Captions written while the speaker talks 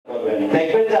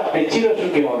দেখবেন যে আপনি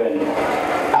চিরসুখী হবেন।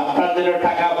 আপনার জন্য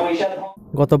টাকা পয়সা।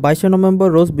 গত 22 নভেম্বর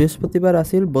রোজ বৃহস্পতিবার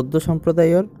আসিল বৌদ্ধ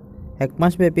সম্প্রদায়ের এক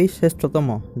মাসব্যাপী শ্রেষ্ঠতম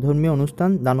ধর্মীয় অনুষ্ঠান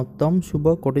দানোত্তম শুভ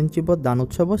কঠিন চিবত দান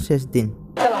উৎসব শেষ দিন।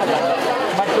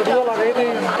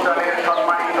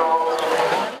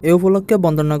 এই উপলক্ষে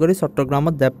বন্দরনগরী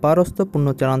চট্টগ্রামত দেবপারস্থ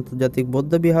পূর্ণচার আন্তর্জাতিক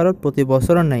বৌদ্ধ বিহারত প্রতি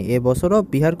বছরের ন্যায় এবছরও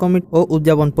বিহার কমিটি ও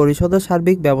উদযাপন পরিষদের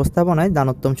সার্বিক ব্যবস্থাপনায়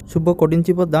দানোত্তম শুভ কঠিন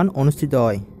চিবত দান অনুষ্ঠিত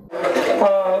হয়।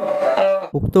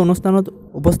 উক্ত অনুষ্ঠানত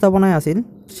উপস্থাপনায় আসিল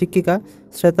শিক্ষিকা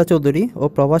শ্বেতা চৌধুরী ও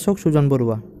প্রভাষক সুজন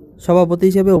বড়ুয়া। সভাপতি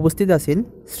হিসেবে উপস্থিত আসিল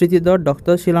স্মৃতিধর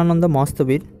ডক্টর শিলানন্দ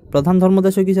মহাস্তবীর। প্রধান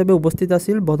ধর্মদেশক হিসেবে উপস্থিত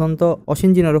আসিল বদন্ত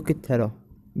অসীন জিনরক্ষিত থের।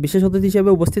 বিশেষ অতিথি হিসেবে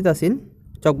উপস্থিত আসিল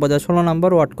চকবাজার 16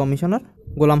 নম্বর ওয়ার্ড কমিশনার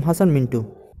গোলাম হাসান মিন্টু।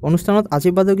 অনুষ্ঠানত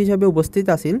আশীর্বাদক হিসেবে উপস্থিত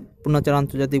আসিল পূর্ণচার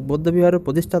আন্তর্জাতিক বৌদ্ধ বিহারের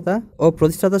প্রতিষ্ঠাতা ও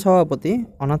প্রতিষ্ঠাতা সভাপতি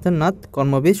অনাথের নাথ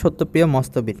কর্মবীর সত্যপ্রিয়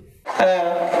মস্তবীর।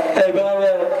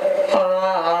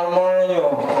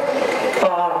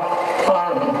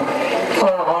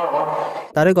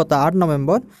 তারে গত 8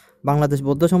 নভেম্বর বাংলাদেশ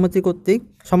বৌদ্ধ সমিতি কর্তৃক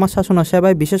সমাজ শাসন ও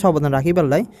সেবায় বিশেষ অবদান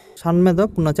রাখিবেলায় সানমেদ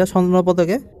পূর্ণচার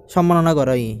স্বর্ণপদকে সম্মাননা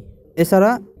করা হয়।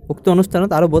 এছাড়া উক্ত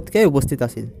অনুষ্ঠানত আরও বোধকে উপস্থিত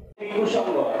আছিল।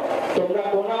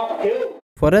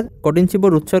 পরে কঠিন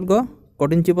চিবর উৎসর্গ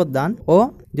কঠিন চিবর দান ও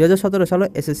 2017 সালের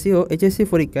এসএসসি ও এইচএসসি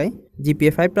পরীক্ষায়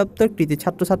GPA 5 প্রাপ্ত কৃতি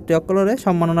ছাত্রছাত্রী অকলরে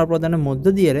সম্মাননা প্রদানের মধ্য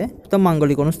দিয়ে উক্ত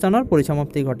মাঙ্গলিক অনুষ্ঠানের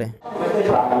পরিসমাপ্তি ঘটে।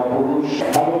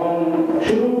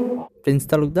 Prince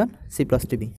Talukdar, Cplus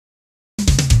TV।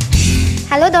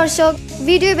 Hello দর্শক,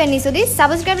 ভিডিও বেনিসুদি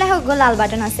সাবস্ক্রাইব লেখা লাল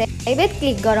বাটন আছে, এবেত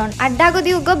ক্লিক করুন। আর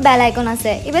ডাগদি উগ বেল আইকন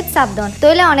আছে, এবেত সাবধান।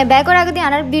 তইলে অনে ব্যাকর আগদি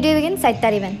আনার ভিডিও বিগিন সাইট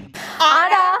তারিবেন।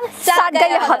 আরা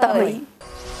সাগাই হতা হই।